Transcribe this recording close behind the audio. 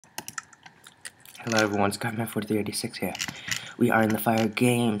Hello everyone, Skyman4386 here. We are in the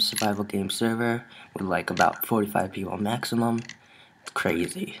FyreGames survival game server with like about 45 people maximum. It's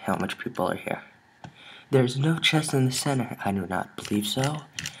crazy how much people are here. There's no chest in the center, I do not believe so,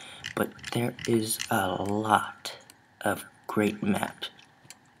 but there is a lot of great map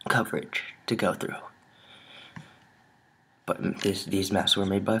coverage to go through. But these maps were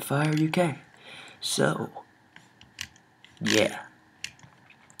made by FyreUK. So, yeah.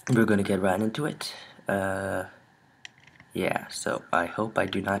 We're gonna get right into it. Yeah, so I hope I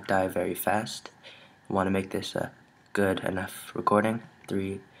do not die very fast. I want to make this a good enough recording.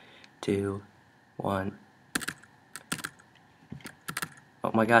 3, 2, 1.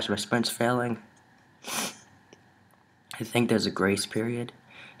 Oh my gosh, my sprint's failing. I think there's a grace period.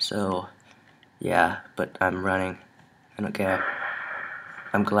 So, yeah, but I'm running. I don't care.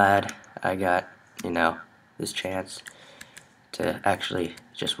 I'm glad I got, this chance to actually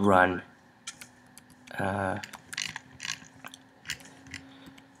just run.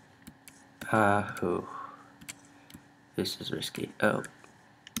 Ooh. This is risky. Oh.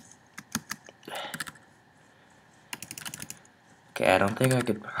 Okay, I don't think I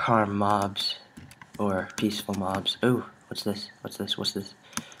could harm mobs or peaceful mobs. Ooh, what's this? What's this? What's this?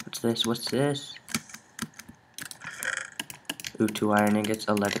 What's this? What's this? Ooh, 2 iron ingots,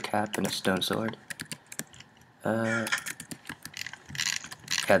 a leather cap, and a stone sword.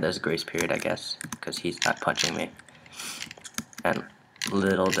 Yeah, there's a grace period, I guess, because he's not punching me. And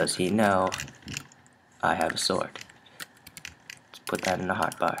little does he know, I have a sword. Let's put that in the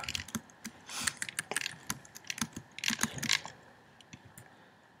hotbar.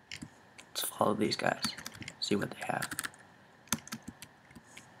 Let's follow these guys, see what they have.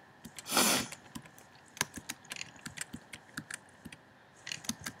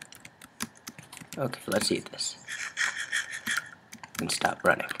 Okay, let's eat this. And stop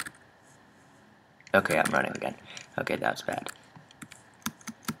running. Okay, I'm running again. Okay, that's bad.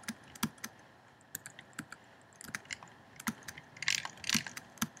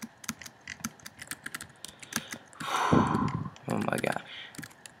 Oh my gosh.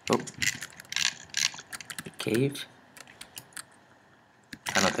 Oh. A cave?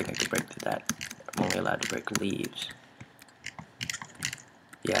 I don't think I can break through that. I'm only allowed to break leaves.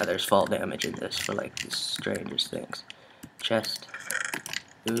 Yeah, there's fall damage in this for like the strangest things. Chest.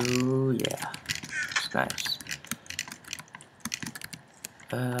 Ooh, yeah. It's nice.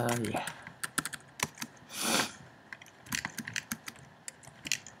 Yeah.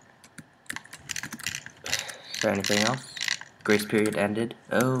 Is there anything else? Grace period ended.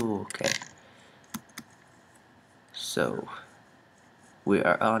 Oh, okay. So, we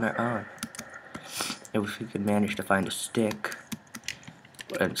are on our own. If we can manage to find a stick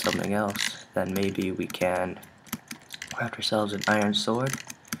and something else, then maybe we can craft ourselves an iron sword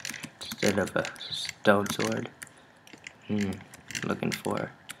instead of a stone sword. Looking for a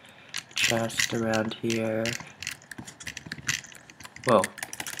chest around here. Whoa.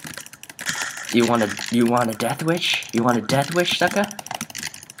 You want a death wish? You want a death wish, sucker?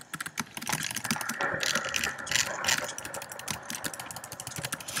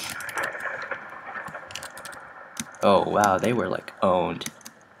 Oh wow, they were like owned.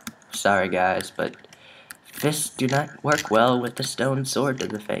 Sorry guys, but fists do not work well with the stone sword to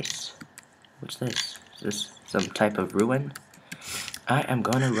the face. What's this? Is this some type of ruin? I am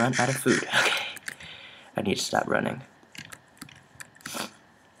gonna run out of food. Okay. I need to stop running.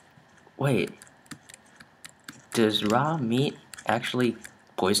 Wait. Does raw meat actually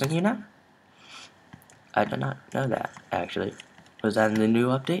poison you now? I did not know that, actually. Was that in the new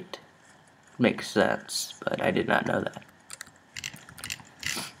update? Makes sense, but I did not know that.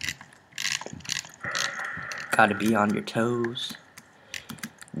 Gotta be on your toes.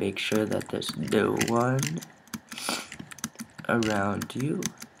 Make sure that there's no one around you.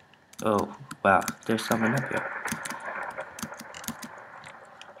 Oh, wow, there's someone up here.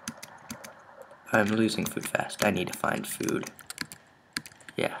 I'm losing food fast. I need to find food.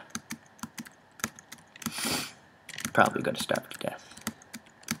 Yeah. Probably gonna starve to death.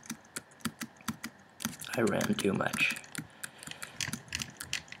 I ran too much.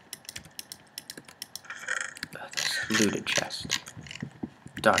 This looted chest.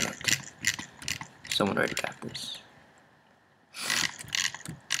 Darn it. Someone already got this.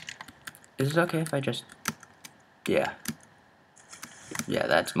 Is it okay if I just... Yeah. Yeah,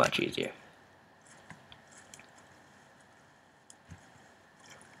 that's much easier.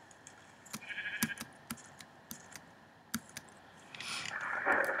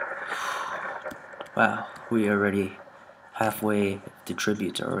 Wow, we already halfway, the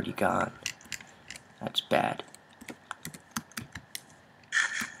tributes are already gone. That's bad.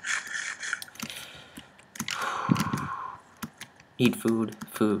 Need food,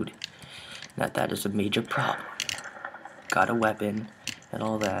 food. Now that is a major problem. Got a weapon and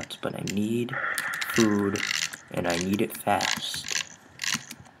all that, but I need food, and I need it fast.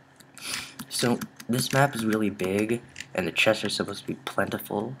 So, this map is really big, and the chests are supposed to be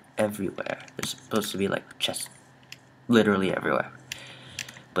plentiful everywhere. They're supposed to be like chests literally everywhere.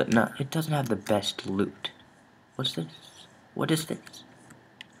 But not, it doesn't have the best loot. What's this? What is this?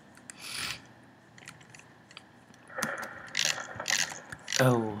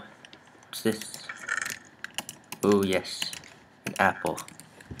 Oh, what's this? Oh yes, an apple,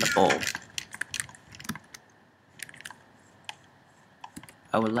 a bowl.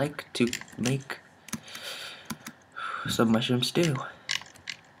 I would like to make some mushroom stew.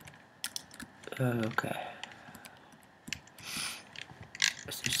 Okay.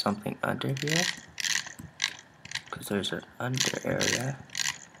 Is there something under here? Because there's an under area.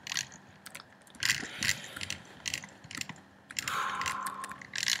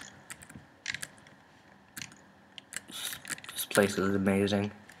 This place is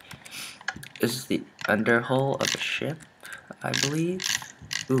amazing. This is the underhull of a ship, I believe.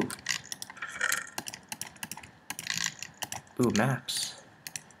 Ooh. Ooh, maps.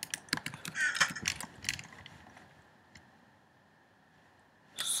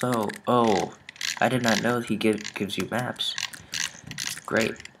 So, oh, I did not know he gives you maps.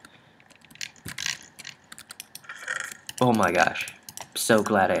 Great. Oh my gosh. So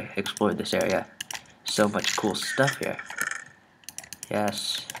glad I explored this area. So much cool stuff here.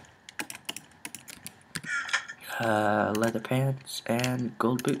 Yes. Leather pants and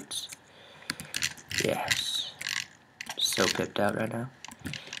gold boots. Yes. So pipped out right now.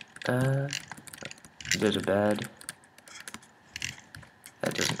 There's a bed.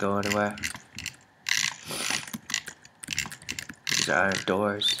 That doesn't go anywhere. These are iron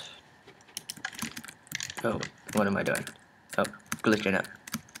doors. Oh, what am I doing? Oh, glitching out.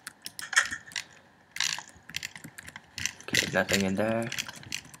 Okay, nothing in there.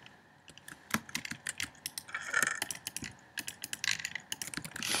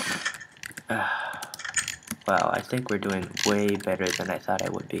 Wow, I think we're doing way better than I thought I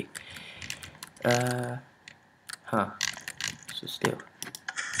would be. Huh. What's this do?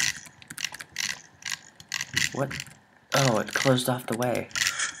 What? Oh, it closed off the way.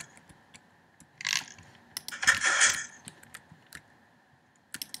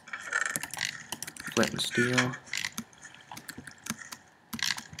 Flint and steel.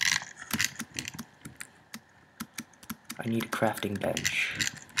 I need a crafting bench.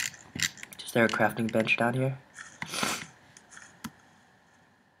 Is there a crafting bench down here?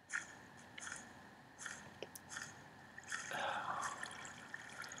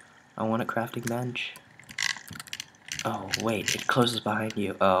 I want a crafting bench. Oh, wait, it closes behind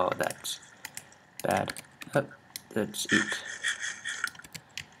you. Oh, that's bad. Oh, let's eat.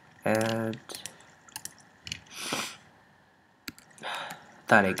 And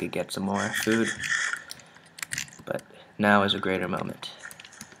thought I could get some more food, but now is a greater moment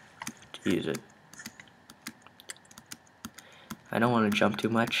to use it. I don't want to jump too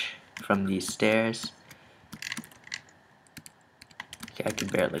much from these stairs. Okay, I can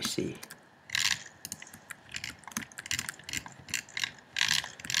barely see.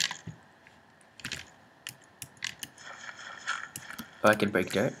 Oh, I can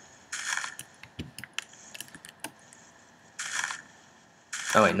break dirt.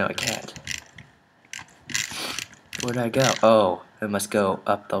 Oh wait, no I can't. Where'd I go? Oh, I must go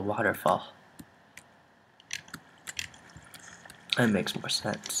up the waterfall. That makes more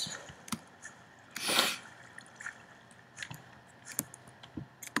sense.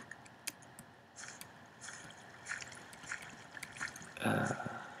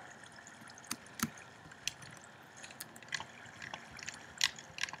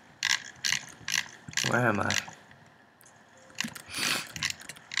 Where am I?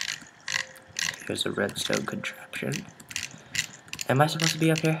 Here's a redstone contraption. Am I supposed to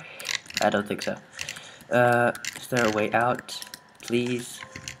be up here? I don't think so. Is there a way out? Please?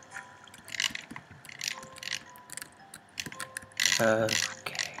 Okay.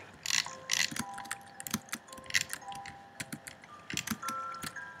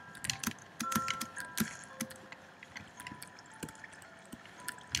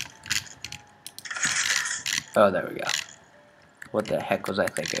 Oh, there we go. What the heck was I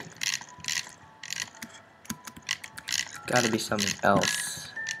thinking? Gotta be something else.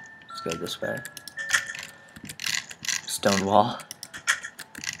 Let's go this way. Stone wall.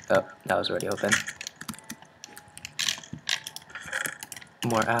 Oh, that was already open.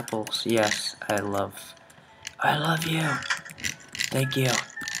 More apples. Yes, I love you. Thank you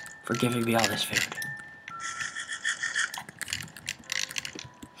for giving me all this food.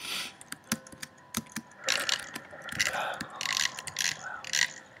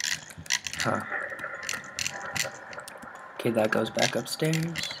 Okay, that goes back upstairs.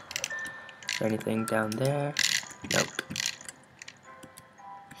 Is there anything down there? Nope.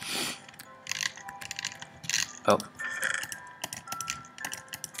 Oh.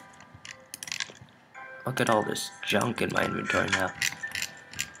 Look at all this junk in my inventory now.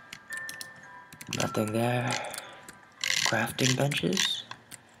 Nothing there. Crafting benches?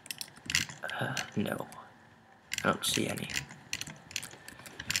 No. I don't see any.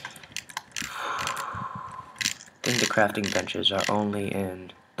 I think the crafting benches are only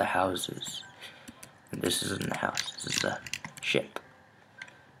in the houses. And this isn't the house, this is the ship.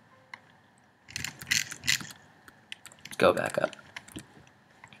 Let's go back up.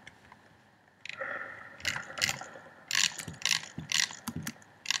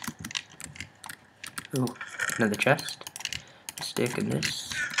 Ooh, another chest. Stick in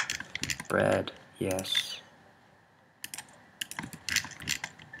this. Bread, yes.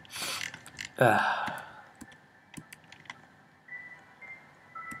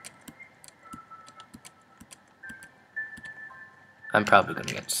 I'm probably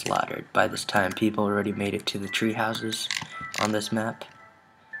gonna get slaughtered. By this time, people already made it to the tree houses on this map.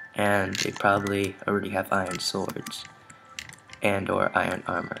 And they probably already have iron swords. And or iron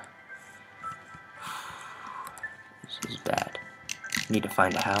armor. This is bad. Need to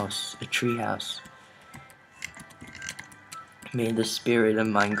find a house, a tree house. May the spirit of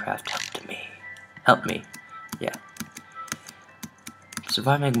Minecraft help me. Yeah.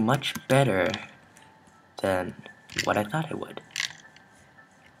 Surviving much better than what I thought I would.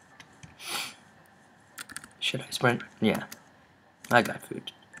 Should I sprint? Yeah. I got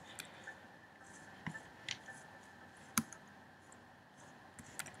food.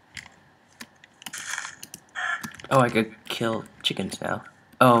 Oh, I could kill chickens now.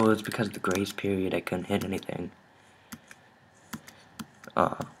 Oh, it's because of the grace period I couldn't hit anything.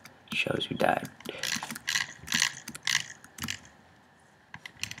 Oh, shows who died.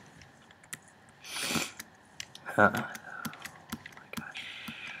 Oh my gosh.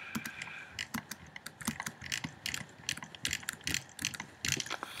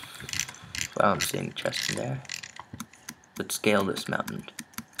 Well, I'm seeing a chest in there. Let's scale this mountain.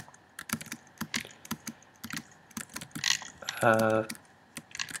 Ow.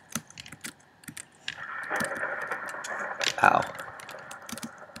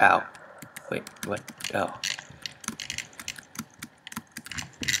 Ow. Wait, what? Oh.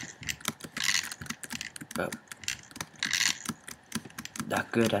 Oh.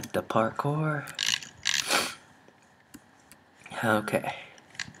 Not good at the parkour. Okay.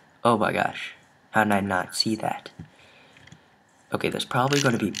 Oh my gosh. How did I not see that? Okay, there's probably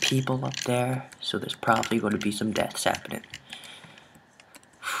going to be people up there, so there's probably going to be some deaths happening.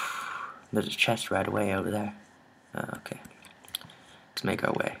 There's a chest right away over there. Okay. Let's make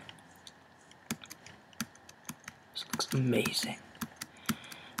our way. This looks amazing.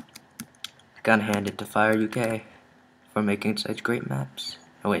 Gotta hand it to FyreUK for making such great maps.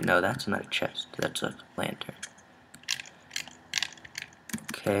 Oh wait, no, that's not a chest. That's a lantern.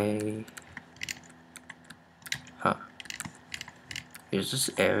 Okay. Huh. Here's this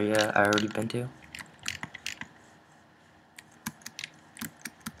area I already been to.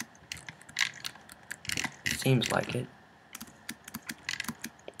 Seems like it.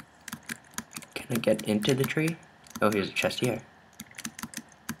 Can I get into the tree? Oh, here's a chest here.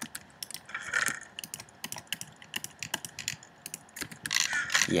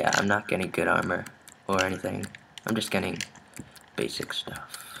 Yeah, I'm not getting good armor or anything. I'm just getting basic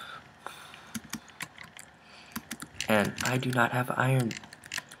stuff. And I do not have iron.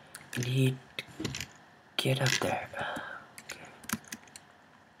 I need to get up there.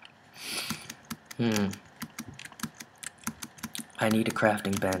 Okay. I need a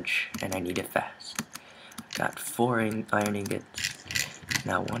crafting bench, and I need it fast. Got 4 iron ingots.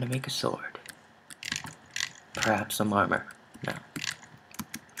 Now I want to make a sword. Perhaps some armor. No.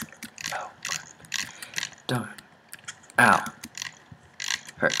 Oh, crap. Darn. Ow.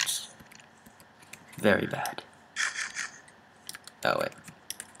 Hurts. Very bad. Oh, wait.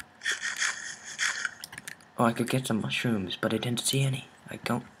 Oh, I could get some mushrooms, but I didn't see any. I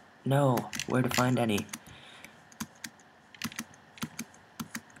don't know where to find any.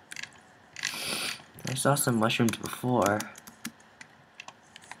 I saw some mushrooms before.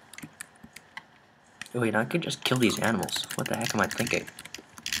 Wait, I could just kill these animals. What the heck am I thinking?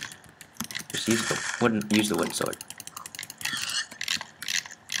 Just use the wooden sword.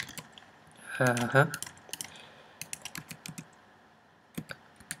 Uh-huh.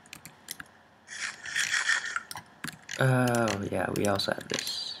 Oh, yeah, we also have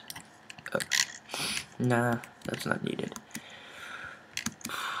this. Oh. Nah, that's not needed.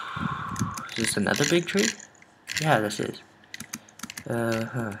 Is this another big tree? Yeah, this is.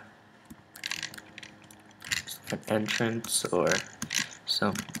 Huh. An entrance or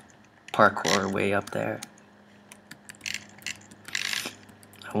some parkour way up there.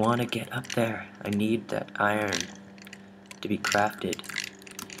 I want to get up there. I need that iron to be crafted.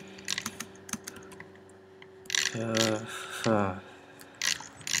 Huh.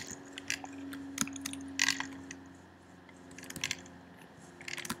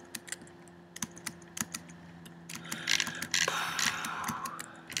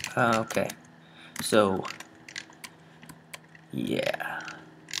 Okay. So, yeah.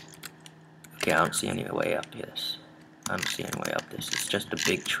 Okay, I don't see any way up this. I don't see any way up this. It's just a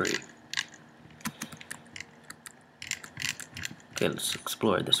big tree. Okay, let's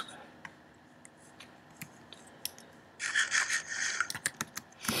explore this way.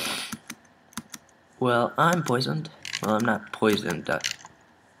 Well, I'm poisoned. Well, I'm not poisoned.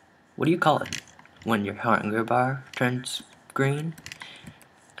 What do you call it? When your hunger bar turns green?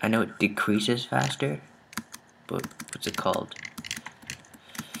 I know it decreases faster, but what's it called?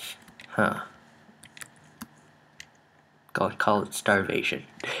 Huh. Call it starvation.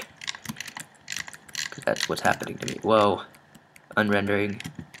 Because that's what's happening to me. Whoa. Unrendering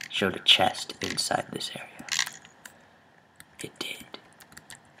showed a chest inside this area. It did.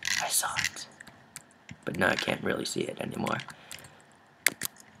 I saw it. But now I can't really see it anymore.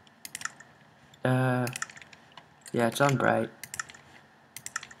 Yeah, it's on bright.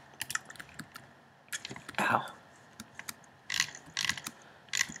 Ow.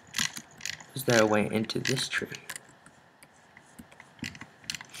 Is there a way into this tree?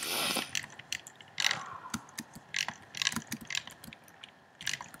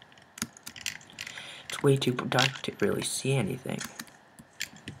 It's way too dark to really see anything.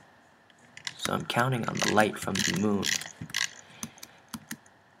 So I'm counting on the light from the moon.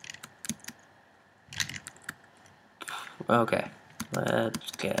 Okay,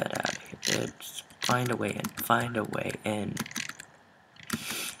 let's get out of here. Let's find a way in. Find a way in.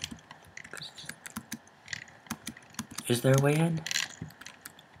 Is there a way in?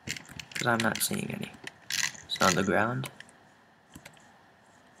 Because I'm not seeing any. It's on the ground.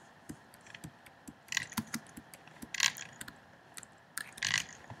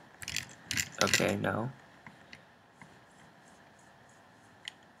 Okay, no.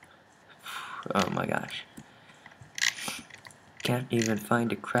 Oh my gosh. Can't even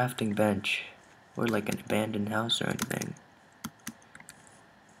find a crafting bench or like an abandoned house or anything.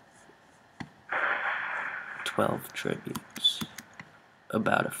 12 tributes.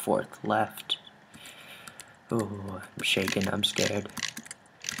 About a fourth left. Oh, I'm shaking, I'm scared.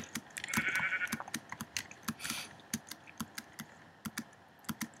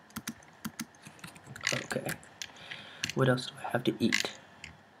 Okay. What else do I have to eat?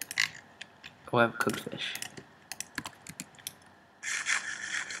 Oh, I have cooked fish.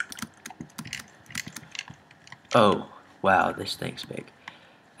 Oh, wow, this thing's big.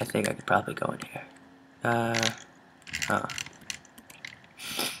 I think I could probably go in here. Huh.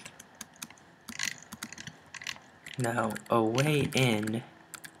 Now, a way in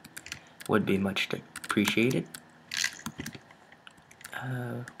would be much appreciated.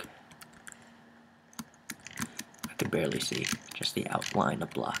 Okay. I can barely see, just the outline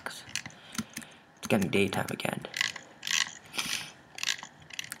of blocks. It's getting daytime again.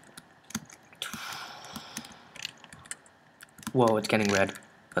 Whoa, it's getting red.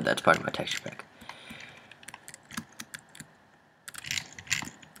 Oh, that's part of my texture pack.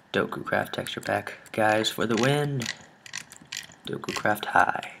 Doku Craft texture pack. Guys, for the win. Doku Craft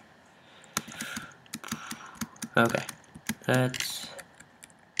high. Okay. Let's...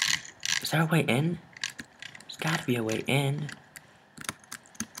 Is there a way in? There's gotta be a way in.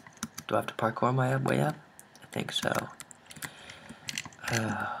 Do I have to parkour my way up? I think so.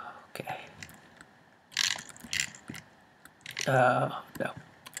 Okay. No.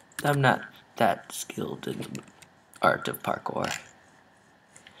 I'm not that skilled in the art of parkour.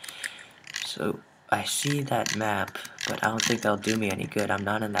 So, I see that map, but I don't think that'll do me any good. I'm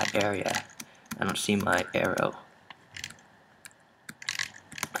not in that area. I don't see my arrow.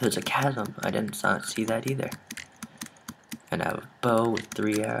 There's a chasm. I didn't see that either. And I have a bow with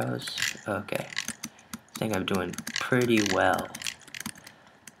 3 arrows. Okay. I think I'm doing pretty well.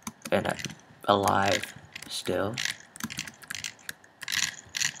 And I'm alive still.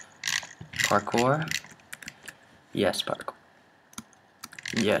 Parkour? Yes, parkour.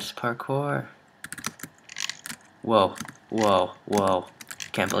 Yes, parkour. Whoa, whoa, whoa.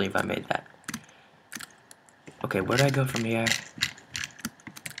 Can't believe I made that. Okay, where do I go from here?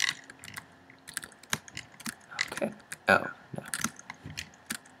 Okay. Oh, no.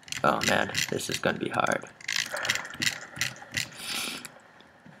 Oh man, this is gonna be hard.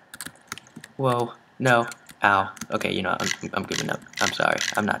 Whoa, no, ow. Okay, you know, I'm giving up. I'm sorry.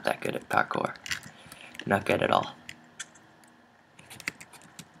 I'm not that good at parkour. Not good at all.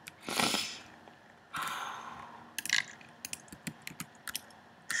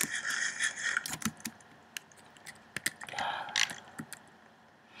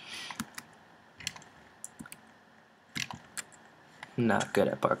 Not good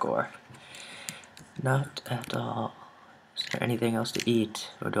at parkour. Not at all. Is there anything else to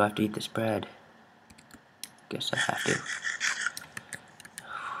eat? Or do I have to eat this bread? Guess I have to.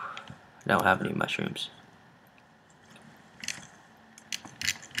 I don't have any mushrooms.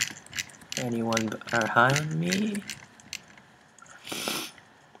 Anyone behind me?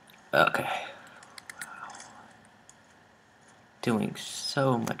 Okay. Doing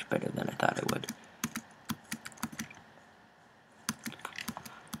so much better than I thought I would.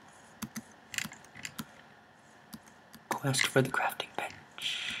 Quest for the crafting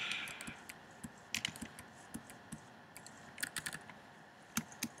bench.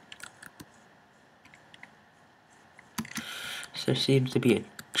 So there seems to be a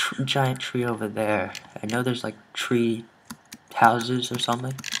giant tree over there. I know there's like tree houses or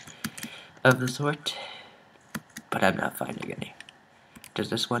something of the sort, but I'm not finding any.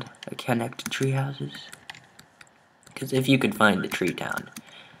 Does this one connect to tree houses? Because if you could find the tree town,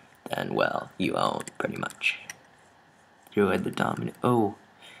 then well, you own pretty much. You're the dominant. Oh,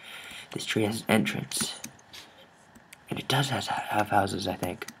 this tree has an entrance, and it does have houses, I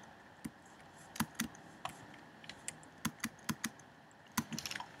think.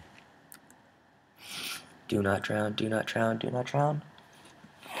 Do not drown, do not drown, do not drown.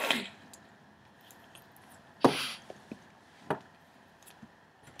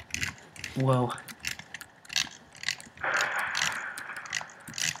 Whoa.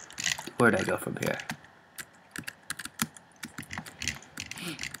 Where'd I go from here?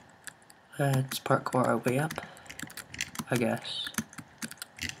 Let's parkour our way up, I guess.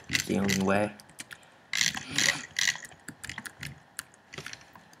 It's the only way.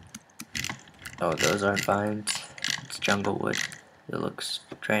 Oh, those aren't vines. It's jungle wood. It looks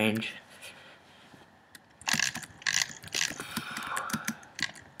strange.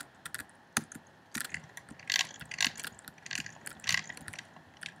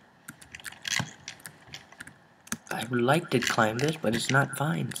 I would like to climb this, but it's not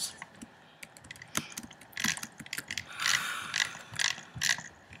vines.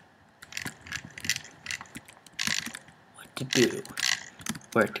 What to do?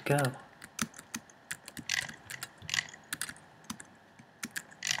 Where to go?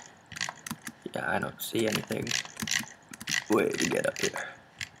 Yeah, I don't see anything. Way to get up here.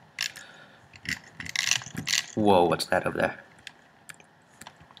 Whoa, what's that over there?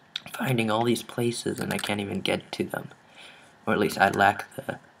 Finding all these places and I can't even get to them. Or at least I lack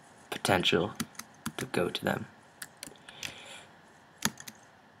the potential to go to them.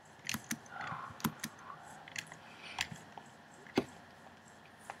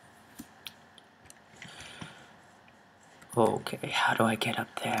 Okay, how do I get up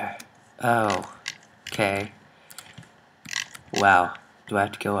there? Oh, okay. Wow, do I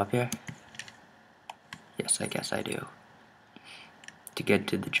have to go up here? Yes, I guess I do. To get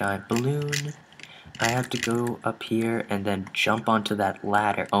to the giant balloon, I have to go up here and then jump onto that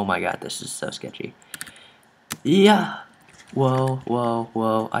ladder. Oh my god, this is so sketchy. Yeah! Whoa, whoa,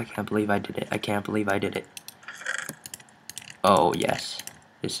 whoa. I can't believe I did it. I can't believe I did it. Oh, yes.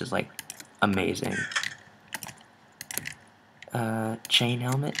 This is like amazing. Chain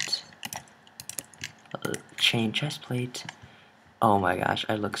helmet. Chain chest plate. Oh my gosh,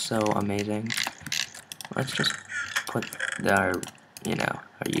 I look so amazing. Let's just put our, you know,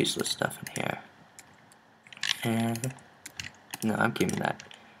 our useless stuff in here. And no, I'm keeping that.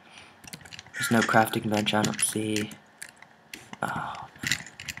 There's no crafting bench, I don't see. Oh,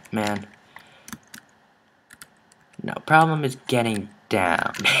 man. No, problem is getting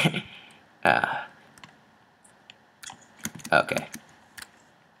down. Okay.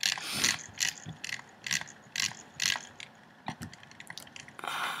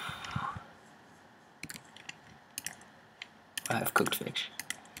 I have cooked fish.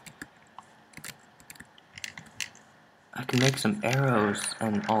 I can make some arrows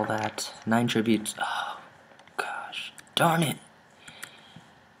and all that. 9 tributes. Oh, gosh. Darn it.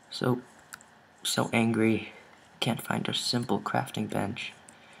 So angry. Can't find a simple crafting bench.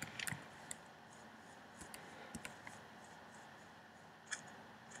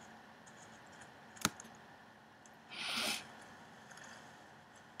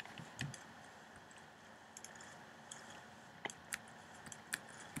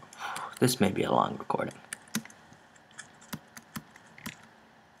 This may be a long recording.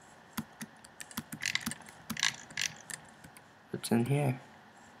 What's in here?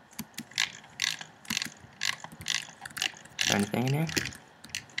 Is there anything in here?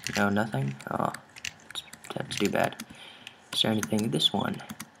 No, nothing? Oh, that's too bad. Is there anything in this one?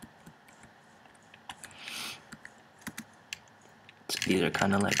 These are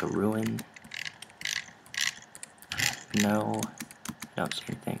kind of like a ruin. No, I don't see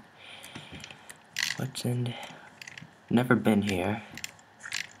anything. What's in... Never been here.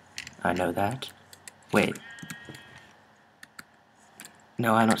 I know that. Wait.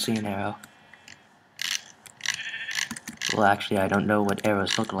 No, I don't see an arrow. Well, actually, I don't know what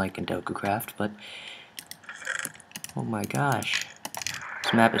arrows look like in DokuCraft, but... Oh my gosh.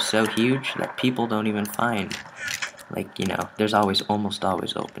 This map is so huge that people don't even find... Like, you know, there's almost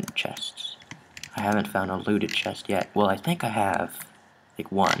always open chests. I haven't found a looted chest yet. Well, I think I have.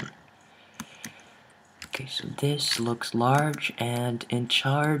 Like, one. Okay, so this looks large and in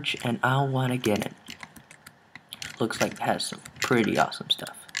charge, and I'll want to get it. Looks like it has some pretty awesome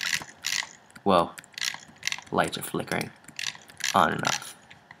stuff. Whoa. Lights are flickering. On and off.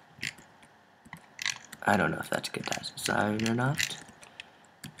 I don't know if that's a good sign or not.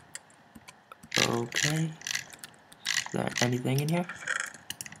 Okay. Is there anything in here?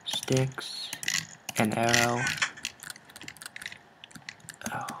 Sticks. An arrow.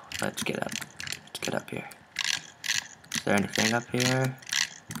 Oh, let's get up. Let's get up here. Is there anything up here?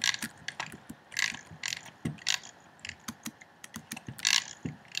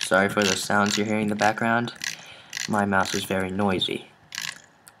 Sorry for the sounds you're hearing in the background. My mouse is very noisy.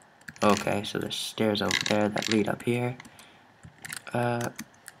 Okay, so there's stairs over there that lead up here. Is there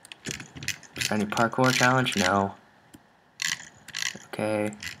any parkour challenge? No.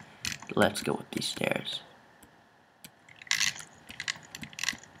 Okay, let's go with these stairs.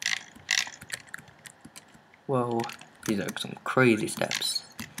 Whoa, these are some crazy steps.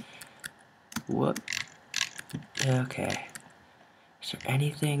 What? Okay. Is there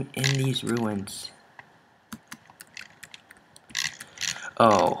anything in these ruins?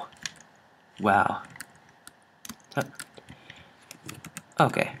 Oh. Wow.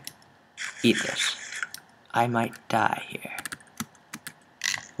 Okay. Eat this. I might die here.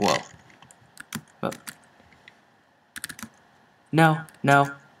 Whoa. Whoa. No,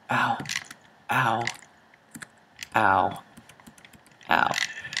 no. Ow. Ow. Ow. Ow.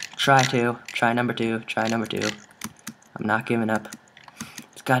 Try number two. I'm not giving up.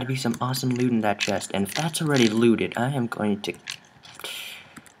 There's gotta be some awesome loot in that chest, and if that's already looted, I am going to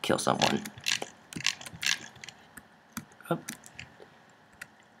kill someone. Oh.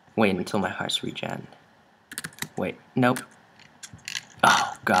 Wait until my heart's regen. Wait, nope.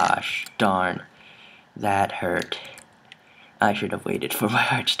 Oh gosh, darn. That hurt. I should have waited for my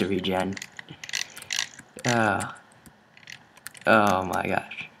hearts to regen. Oh. Oh my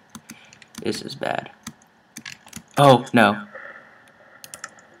gosh. This is bad. Oh, no.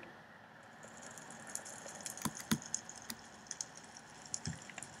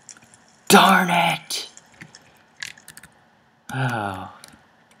 Darn it! Oh.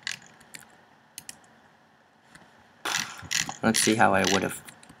 Let's see how I would have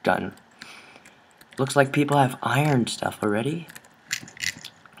done. Looks like people have iron stuff already.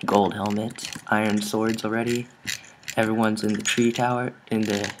 Gold helmet, iron swords already. Everyone's in the tree tower, in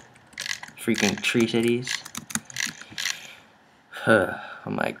the freaking tree cities. Oh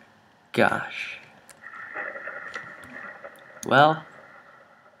my gosh. Well,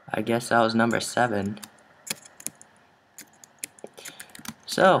 I guess that was number 7.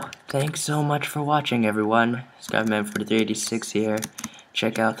 So, thanks so much for watching, everyone. Skyman4386 here.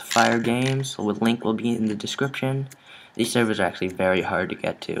 Check out the FyreGames. The link will be in the description. These servers are actually very hard to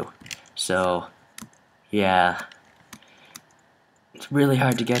get to. So, yeah. It's really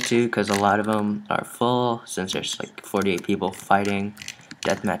hard to get to because a lot of them are full since there's like 48 people fighting.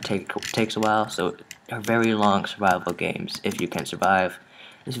 Deathmatch takes a while, so they're very long survival games if you can survive.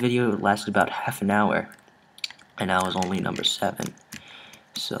 This video lasted about half an hour, and I was only number 7.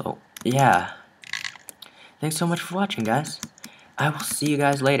 So, yeah. Thanks so much for watching, guys. I will see you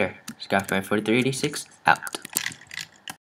guys later. Skyman4386 out.